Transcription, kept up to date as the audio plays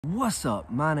What's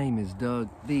up? My name is Doug,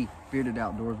 the Bearded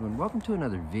Outdoorsman. Welcome to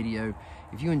another video.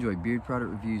 If you enjoy beard product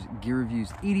reviews, gear reviews,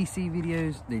 EDC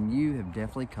videos, then you have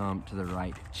definitely come to the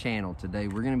right channel. Today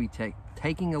we're going to be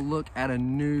taking a look at a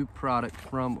new product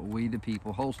from We the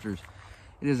People Holsters.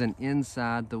 It is an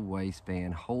inside the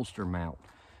waistband holster mount.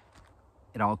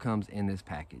 It all comes in this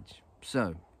package.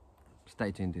 So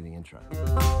stay tuned to the intro.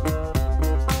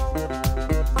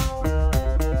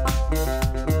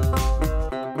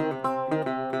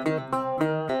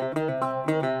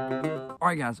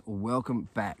 Alright guys, welcome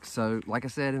back. So like I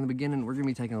said in the beginning, we're going to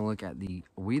be taking a look at the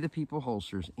We the People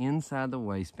Holsters inside the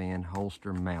waistband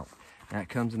holster mount. That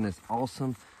comes in this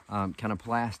awesome kind of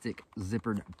plastic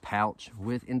zippered pouch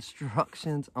with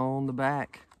instructions on the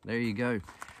back. There you go.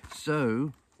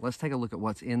 So let's take a look at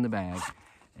what's in the bag,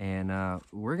 and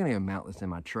we're going to mount this in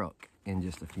my truck in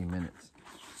just a few minutes.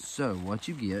 So what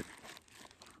you get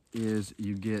is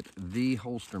you get the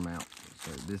holster mount.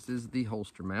 So this is the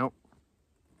holster mount.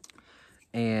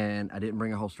 And I didn't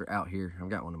bring a holster out here. I've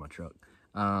got one in my truck.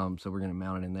 So we're going to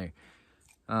mount it in there.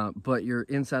 But your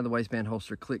inside the waistband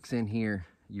holster clicks in here.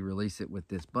 You release it with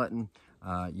this button.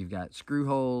 You've got screw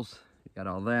holes. You've got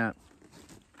all that.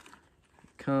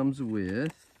 It comes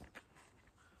with,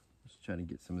 let's try to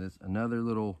get some of this, another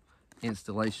little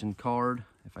installation card.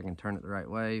 If I can turn it the right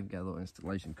way. You've got a little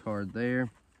installation card there.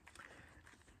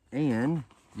 And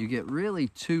you get really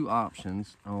two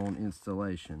options on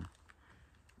installation.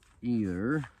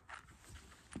 Either,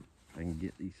 if I can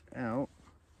get these out,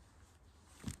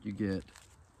 you get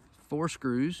 4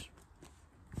 screws,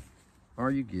 or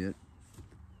you get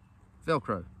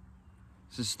Velcro.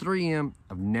 This is 3M.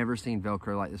 I've never seen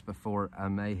Velcro like this before. I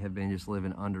may have been just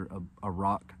living under a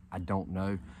rock. I don't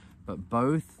know. But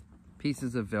both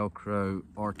pieces of Velcro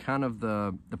are kind of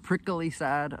the prickly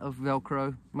side of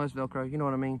Velcro. Most Velcro, you know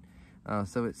what I mean?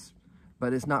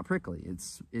 But it's not prickly,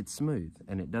 it's smooth,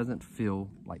 and it doesn't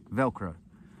feel like Velcro.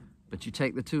 But you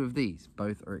take the two of these,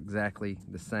 both are exactly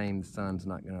the same. The sun's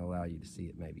not gonna allow you to see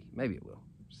it, maybe it will.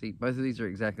 See, both of these are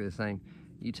exactly the same.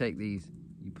 You take these,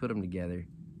 you put them together,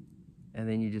 and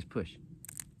then you just push.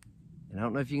 And I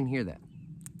don't know if you can hear that,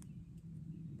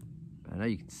 but I know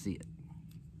you can see it.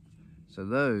 So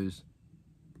those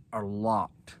are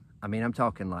locked. I mean, I'm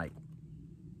talking like,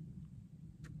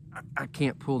 I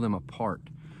can't pull them apart.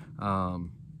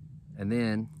 And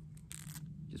then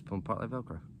just pull them apart like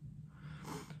Velcro.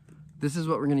 This is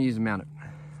what we're going to use to mount it.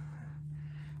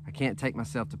 I can't take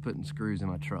myself to putting screws in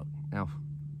my truck. Now,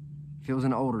 if it was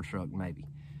an older truck, maybe.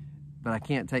 But I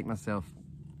can't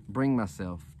bring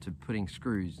myself to putting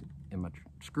screws in my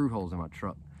screw holes in my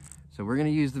truck. So we're going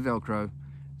to use the Velcro.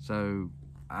 So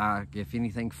if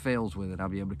anything fails with it, I'll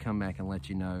be able to come back and let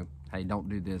you know, hey, don't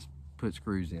do this, put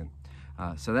screws in.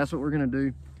 So that's what we're going to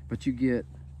do. But you get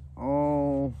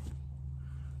all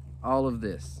of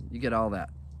this. You get all that.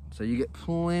 So you get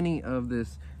plenty of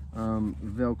this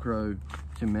Velcro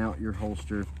to mount your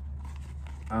holster.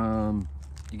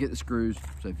 You get the screws.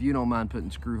 So if you don't mind putting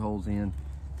screw holes in,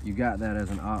 you got that as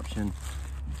an option.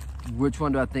 Which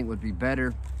one do I think would be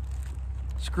better?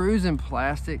 Screws in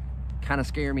plastic kind of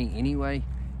scare me anyway.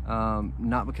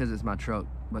 Not because it's my truck,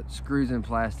 but screws in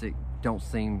plastic don't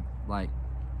seem like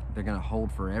they're gonna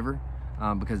hold forever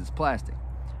because it's plastic.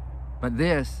 But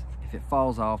this, if it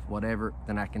falls off, whatever,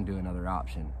 then I can do another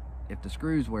option. If the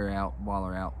screws wear out while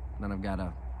they're out, then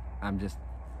I'm just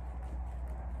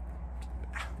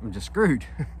screwed.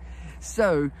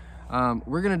 So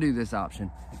we're gonna do this option,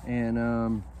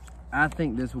 and I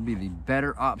think this will be the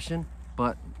better option,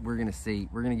 but we're gonna see.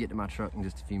 We're gonna get to my truck in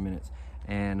just a few minutes,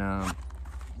 and I'm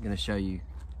gonna show you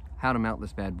how to mount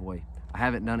this bad boy. I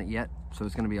haven't done it yet, so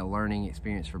it's gonna be a learning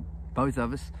experience for both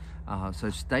of us.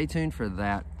 So stay tuned for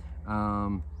that.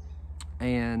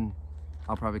 And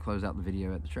I'll probably close out the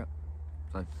video at the truck.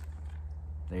 So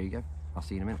there you go. I'll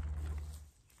see you in a minute.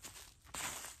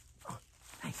 Oh,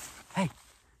 hey,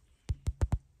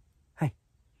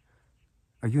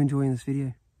 are you enjoying this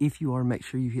video? If you are, make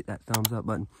sure you hit that thumbs up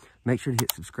button. Make sure to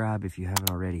hit subscribe if you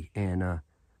haven't already, and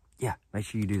yeah, make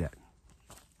sure you do that.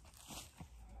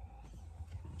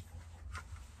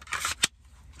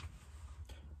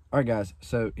 All right guys,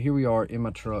 so here we are in my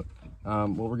truck.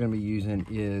 What we're gonna be using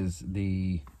is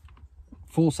the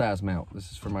full-size mount. This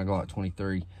is for my Glock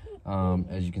 23.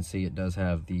 As you can see, it does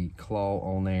have the claw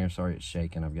on there. Sorry, it's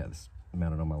shaking. I've got this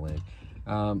mounted on my leg.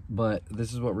 But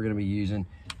this is what we're gonna be using.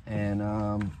 And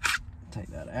take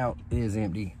that out. It is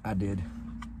empty. I did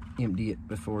empty it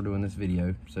before doing this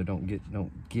video, so don't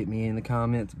get me in the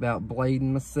comments about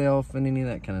blading myself and any of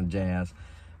that kind of jazz.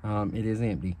 It is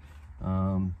empty.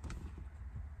 If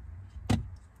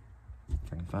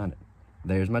I can find it.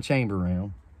 There's my chamber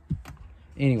round.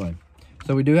 Anyway,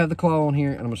 so we do have the claw on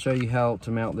here, and I'm gonna show you how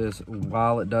to mount this.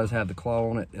 While it does have the claw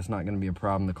on it, it's not gonna be a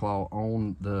problem. The claw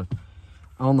on the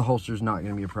holster is not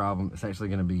gonna be a problem. It's actually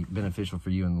gonna be beneficial for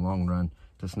you in the long run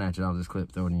to snatch it out of this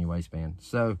clip, throw it in your waistband.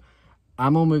 So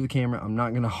I'm gonna move the camera. I'm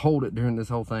not gonna hold it during this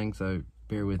whole thing, so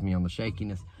bear with me on the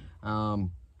shakiness.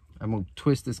 I'm gonna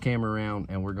twist this camera around,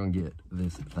 and we're gonna get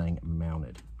this thing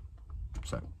mounted.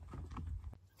 So,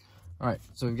 all right,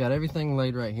 so we've got everything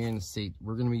laid right here in the seat.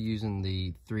 We're gonna be using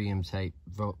the 3M tape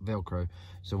Velcro.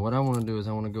 So what I wanna do is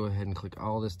I wanna go ahead and click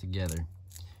all this together.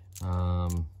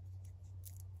 So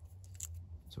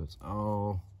it's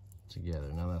all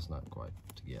together. Now that's not quite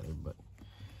together, but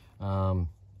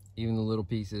even the little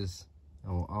pieces,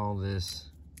 I want all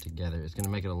this together. It's gonna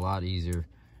make it a lot easier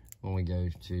when we go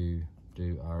to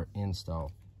do our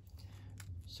install.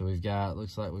 So we've got,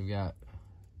 looks like we've got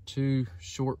 2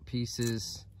 short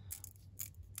pieces,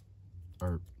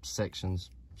 or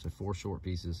sections, so 4 short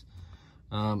pieces,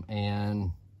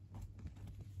 and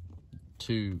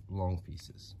 2 long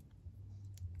pieces.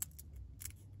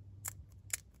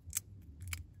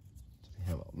 So we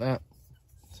have all that.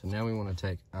 So now we want to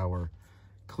take our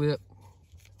clip,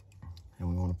 and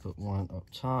we want to put one up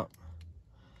top.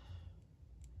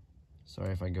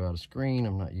 Sorry if I go out of screen,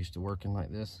 I'm not used to working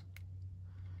like this.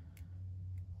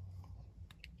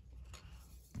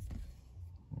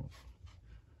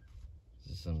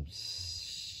 This is some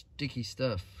sticky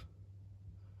stuff.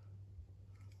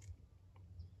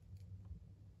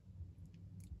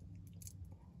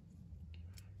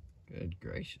 Good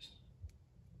gracious.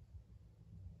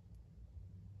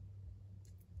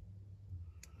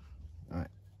 All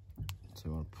right, so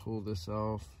I'm gonna pull this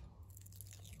off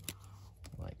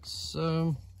like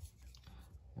so.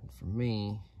 And for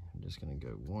me, I'm just gonna go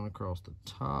one across the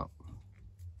top,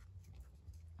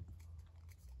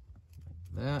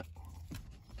 like that.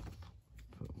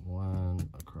 Put one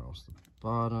across the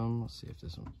bottom. Let's see if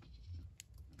this one,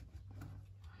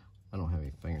 I don't have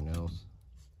any fingernails,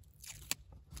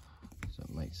 so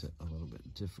it makes it a little bit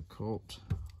difficult.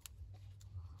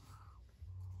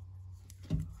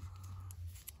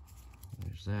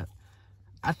 There's that.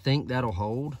 I think that'll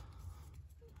hold.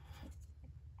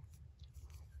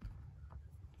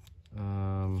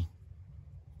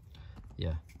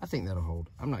 Yeah, I think that'll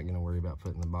hold. I'm not gonna worry about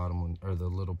putting the bottom one or the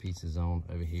little pieces on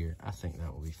over here. I think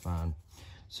that will be fine.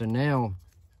 So now,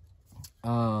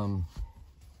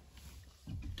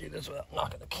 do this without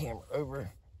knocking the camera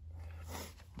over.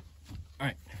 All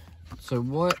right, so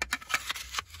what,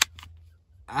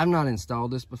 I've not installed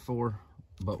this before,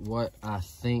 but what I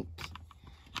think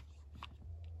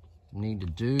need to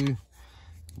do,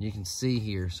 you can see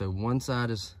here, so one side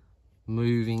is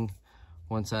moving,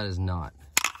 one side is not.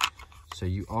 So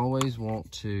you always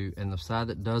want to, and the side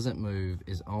that doesn't move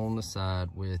is on the side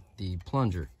with the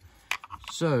plunger.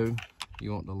 So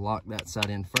you want to lock that side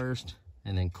in first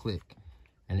and then click,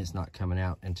 and it's not coming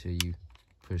out until you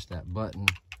push that button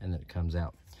and then it comes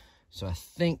out. So I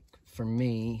think for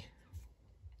me,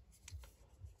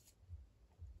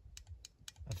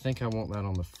 I think I want that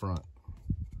on the front.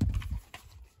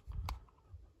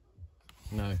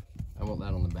 No, I want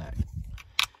that on the back.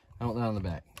 I want that on the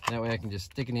back. That way I can just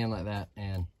stick it in like that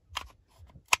and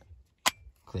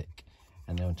click.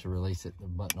 And then to release it, the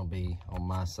button will be on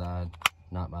my side,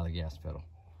 not by the gas pedal.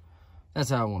 That's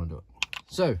how I want to do it.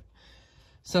 So,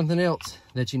 something else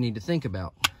that you need to think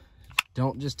about.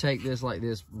 Don't just take this like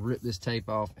this, rip this tape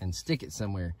off and stick it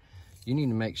somewhere. You need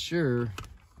to make sure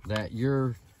that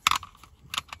your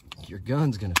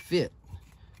gun's gonna fit.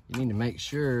 You need to make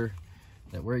sure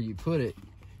that where you put it,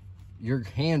 your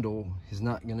handle is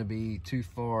not gonna be too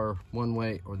far one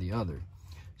way or the other.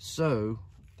 So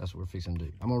that's what we're fixing to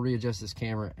do. I'm gonna readjust this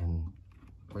camera and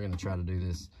we're gonna try to do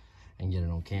this and get it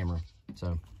on camera.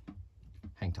 So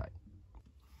hang tight.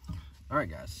 All right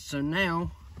guys, so now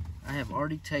I have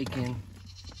already taken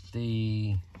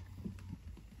the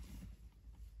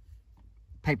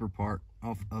paper part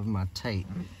off of my tape.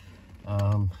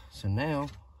 So now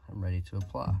I'm ready to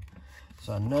apply.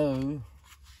 So I know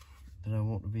that I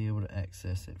want to be able to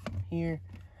access it from here.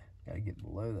 Got to get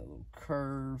below that little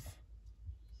curve.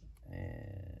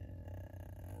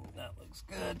 And that looks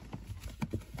good.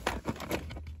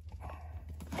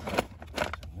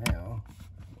 So now,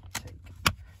 take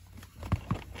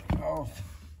it off.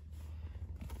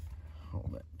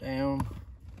 Hold that down.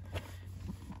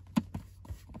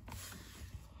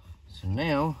 So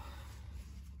now,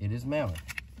 it is mounted.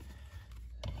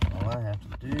 All I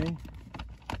have to do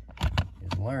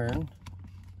is learn.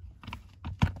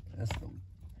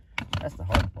 That's the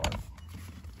hard part.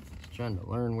 Just trying to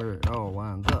learn where it all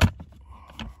lines up.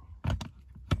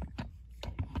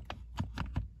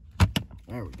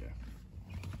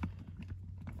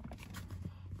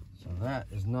 that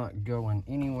is not going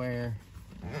anywhere.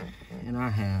 And I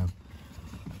have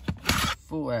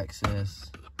full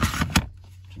access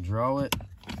to draw it,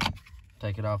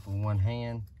 take it off with one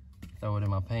hand, throw it in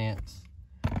my pants,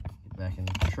 get back in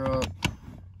the truck.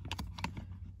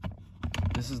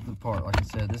 This is the part, like I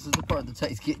said, this is the part that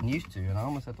takes getting used to, and I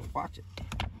almost have to watch it.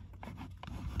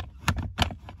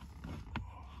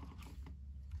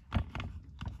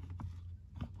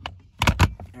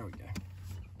 There we go.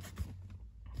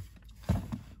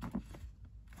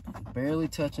 Barely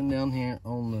touching down here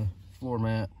on the floor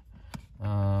mat.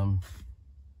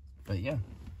 But yeah,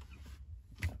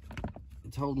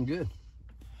 it's holding good.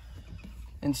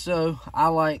 And so I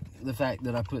like the fact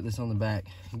that I put this on the back.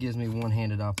 It gives me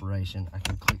one-handed operation. I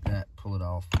can click that, pull it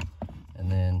off, and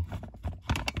then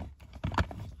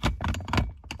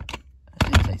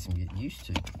that did take some getting used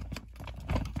to.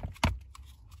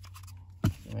 I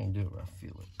can do it where I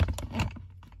feel it.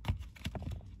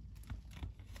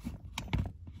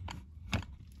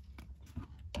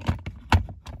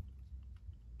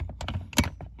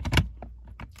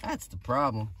 That's the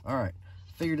problem. All right,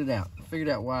 figured it out. Figured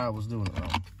out why I was doing it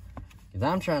wrong. Because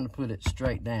I'm trying to put it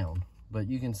straight down, but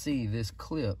you can see this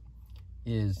clip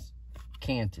is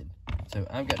canted. So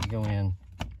I've got to go in,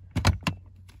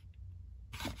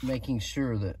 making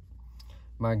sure that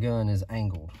my gun is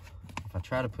angled. If I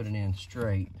try to put it in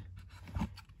straight,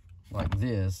 like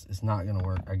this, it's not gonna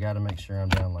work. I gotta make sure I'm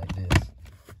down like this.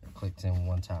 It clicks in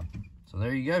one time. So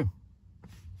there you go.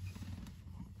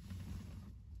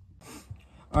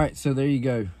 All right, so there you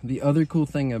go. The other cool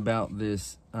thing about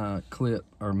this clip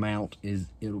or mount is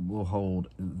it will hold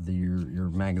your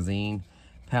magazine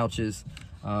pouches.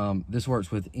 This works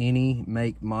with any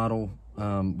make, model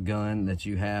gun that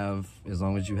you have, as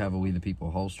long as you have a We the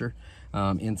People holster.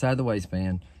 Inside the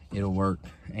waistband, it'll work.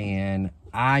 And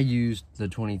I used the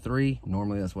 23.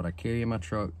 Normally that's what I carry in my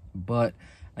truck, but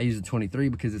I use the 23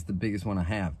 because it's the biggest one I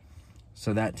have.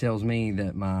 So that tells me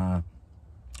that my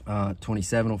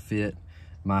 27 will fit.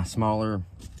 My smaller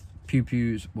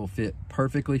pew-pews will fit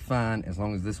perfectly fine as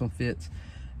long as this one fits,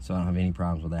 so I don't have any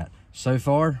problems with that. So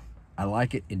far, I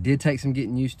like it. It did take some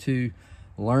getting used to,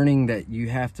 learning that you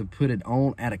have to put it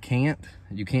on at a cant.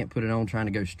 You can't put it on trying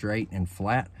to go straight and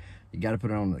flat. You got to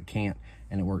put it on at a cant,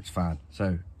 and it works fine.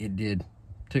 So it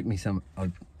took me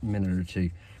a minute or two.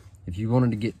 If you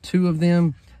wanted to get two of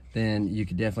them, then you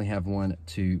could definitely have one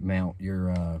to mount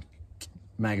your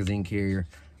magazine carrier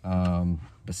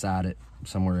beside it,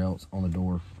 somewhere else on the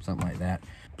door, something like that.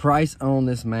 Price on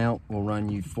this mount will run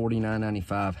you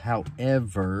 $49.95.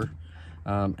 However,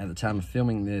 at the time of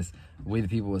filming this, We the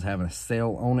People was having a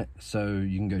sale on it, so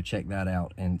you can go check that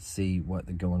out and see what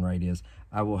the going rate is.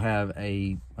 I will have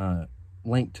a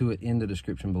link to it in the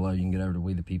description below. You can get over to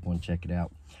We the People and check it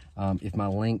out. If my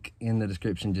link in the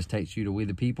description just takes you to We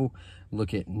the People,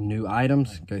 look at new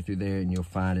items, go through there and you'll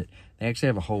find it. They actually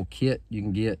have a whole kit you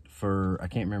can get for, I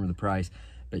can't remember the price,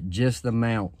 but just the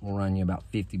mount will run you about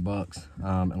 50 bucks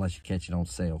unless you catch it on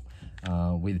sale.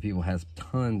 We the People has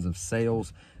tons of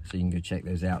sales, so you can go check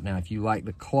those out. Now, if you like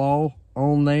the claw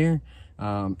on there,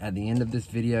 at the end of this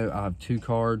video, I'll have two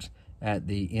cards. At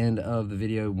the end of the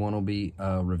video, one will be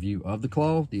a review of the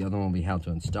claw. The other one will be how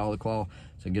to install the claw.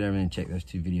 So get over and check those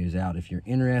two videos out if you're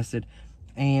interested.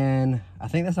 And I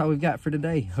think that's all we've got for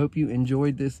today. Hope you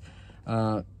enjoyed this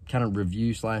kind of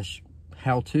review slash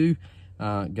how-to.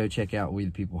 Go check out We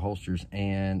the People holsters.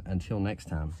 And until next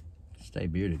time, stay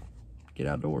bearded, get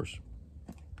outdoors,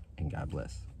 and God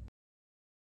bless.